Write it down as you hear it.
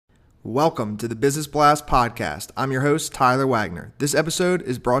Welcome to the Business Blast podcast. I'm your host, Tyler Wagner. This episode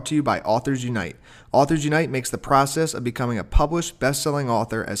is brought to you by Authors Unite. Authors Unite makes the process of becoming a published, best-selling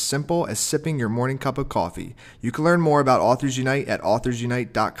author as simple as sipping your morning cup of coffee. You can learn more about Authors Unite at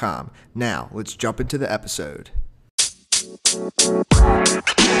authorsunite.com. Now, let's jump into the episode.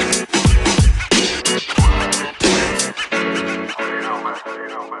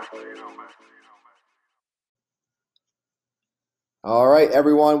 All right,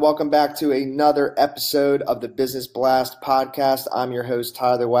 everyone, welcome back to another episode of the Business Blast podcast. I'm your host,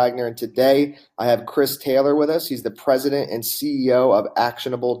 Tyler Wagner, and today I have Chris Taylor with us. He's the president and CEO of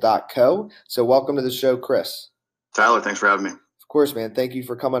Actionable.co. So welcome to the show, Chris. Tyler, thanks for having me. Of course, man. Thank you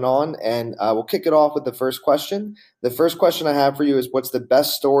for coming on, and we'll kick it off with the first question. The first question I have for you is, what's the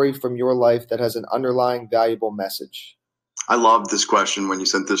best story from your life that has an underlying valuable message? I loved this question when you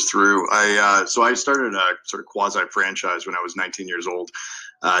sent this through. I started a sort of quasi-franchise when I was 19 years old,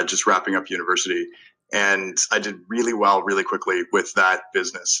 just wrapping up university. And I did really well really quickly with that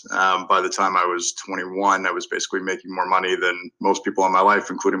business. By the time I was 21, I was basically making more money than most people in my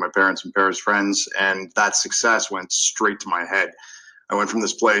life, including my parents and parents' friends. And that success went straight to my head. I went from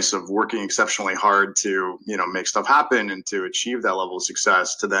this place of working exceptionally hard to, make stuff happen and to achieve that level of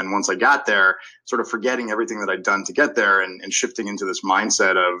success to then once I got there, sort of forgetting everything that I'd done to get there and shifting into this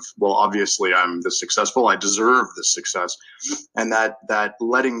mindset of, well, obviously I'm this successful. I deserve this success. And that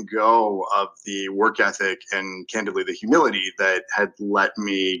letting go of the work ethic and candidly the humility that had let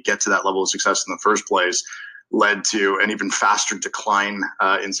me get to that level of success in the first place led to an even faster decline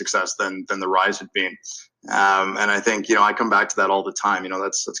in success than the rise had been. And I think, I come back to that all the time.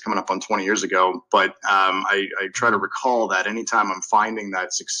 That's coming up on 20 years ago. But I try to recall that anytime I'm finding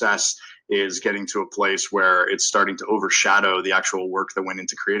that success is getting to a place where it's starting to overshadow the actual work that went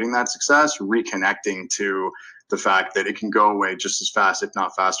into creating that success, reconnecting to the fact that it can go away just as fast, if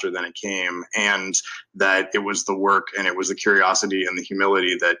not faster than it came, and that it was the work and it was the curiosity and the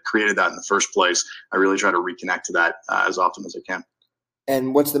humility that created that in the first place. I really try to reconnect to that as often as I can.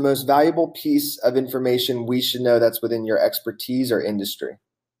 And what's the most valuable piece of information we should know that's within your expertise or industry?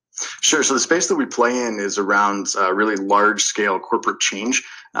 Sure. So the space that we play in is around really large-scale corporate change.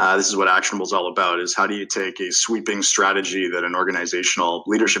 This is what Actionable is all about, is how do you take a sweeping strategy that an organizational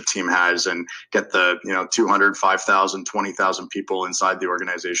leadership team has and get the 200, 5,000, 20,000 people inside the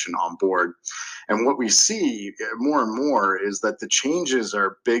organization on board. And what we see more and more is that the changes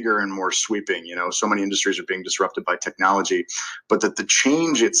are bigger and more sweeping. So many industries are being disrupted by technology, but that the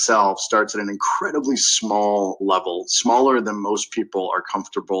change itself starts at an incredibly small level, smaller than most people are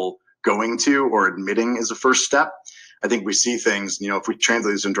comfortable going to or admitting is a first step. I think we see things, if we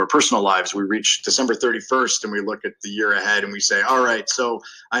translate this into our personal lives, we reach December 31st and we look at the year ahead and we say, all right, so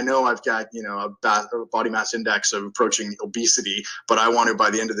I know I've got, a body mass index of approaching obesity, but I want to, by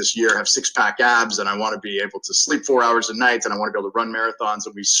the end of this year, have six-pack abs, and I want to be able to sleep 4 hours a night, and I want to be able to run marathons,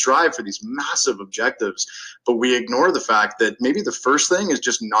 and we strive for these massive objectives, but we ignore the fact that maybe the first thing is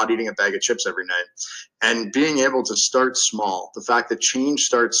just not eating a bag of chips every night. And being able to start small, the fact that change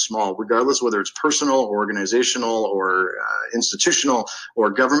starts small, regardless whether it's personal or organizational or institutional or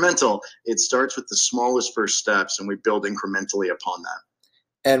governmental, it starts with the smallest first steps, and we build incrementally upon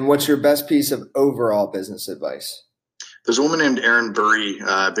that. And what's your best piece of overall business advice? There's a woman named Erin Burry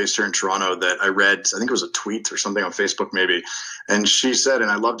based here in Toronto that I read, I think it was a tweet or something on Facebook maybe, and she said,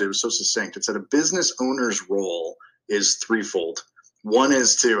 and I loved it, it was so succinct, it said a business owner's role is threefold. One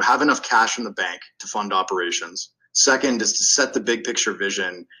is to have enough cash in the bank to fund operations. Second is to set the big picture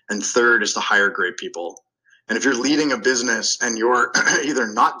vision. And third is to hire great people. And if you're leading a business and you're either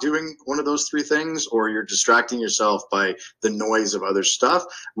not doing one of those three things or you're distracting yourself by the noise of other stuff,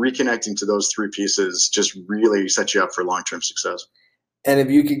 reconnecting to those three pieces just really sets you up for long-term success. And if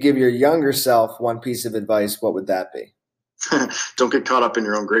you could give your younger self one piece of advice, what would that be? Don't get caught up in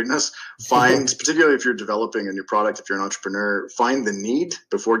your own greatness. Particularly if you're developing a new product, if you're an entrepreneur, find the need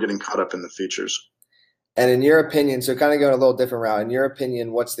before getting caught up in the features. And in your opinion, so kind of going a little different route, in your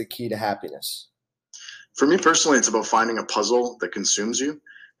opinion, what's the key to happiness? For me personally, it's about finding a puzzle that consumes you.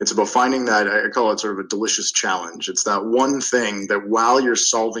 It's about finding that, I call it sort of a delicious challenge. It's that one thing that while you're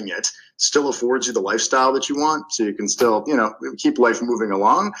solving it, still affords you the lifestyle that you want. So you can still, keep life moving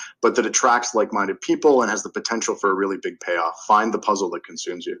along, but that attracts like-minded people and has the potential for a really big payoff. Find the puzzle that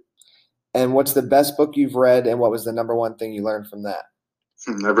consumes you. And what's the best book you've read, and what was the number one thing you learned from that?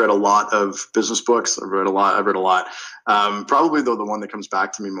 I've read a lot of business books. I've read a lot. Probably, though, the one that comes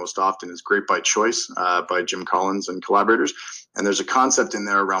back to me most often is Great by Choice by Jim Collins and collaborators. And there's a concept in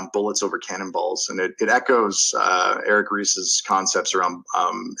there around bullets over cannonballs. And it echoes Eric Ries's concepts around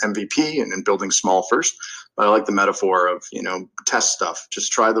MVP and building small first. But I like the metaphor of, test stuff.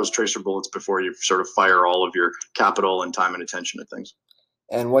 Just try those tracer bullets before you sort of fire all of your capital and time and attention at things.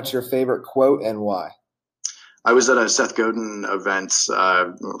 And what's your favorite quote and why? I was at a Seth Godin event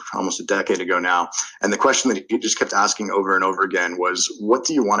almost a decade ago now, and the question that he just kept asking over and over again was, what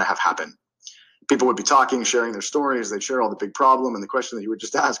do you want to have happen? People would be talking, sharing their stories, they'd share all the big problem, and the question that he would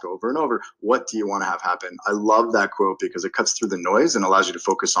just ask over and over, what do you want to have happen? I love that quote because it cuts through the noise and allows you to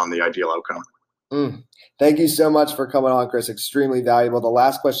focus on the ideal outcome. Thank you so much for coming on, Chris. Extremely valuable. The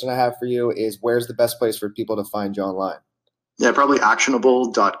last question I have for you is, where's the best place for people to find you online? Yeah, probably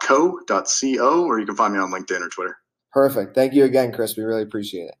actionable.co.co, or you can find me on LinkedIn or Twitter. Perfect. Thank you again, Chris. We really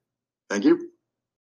appreciate it. Thank you.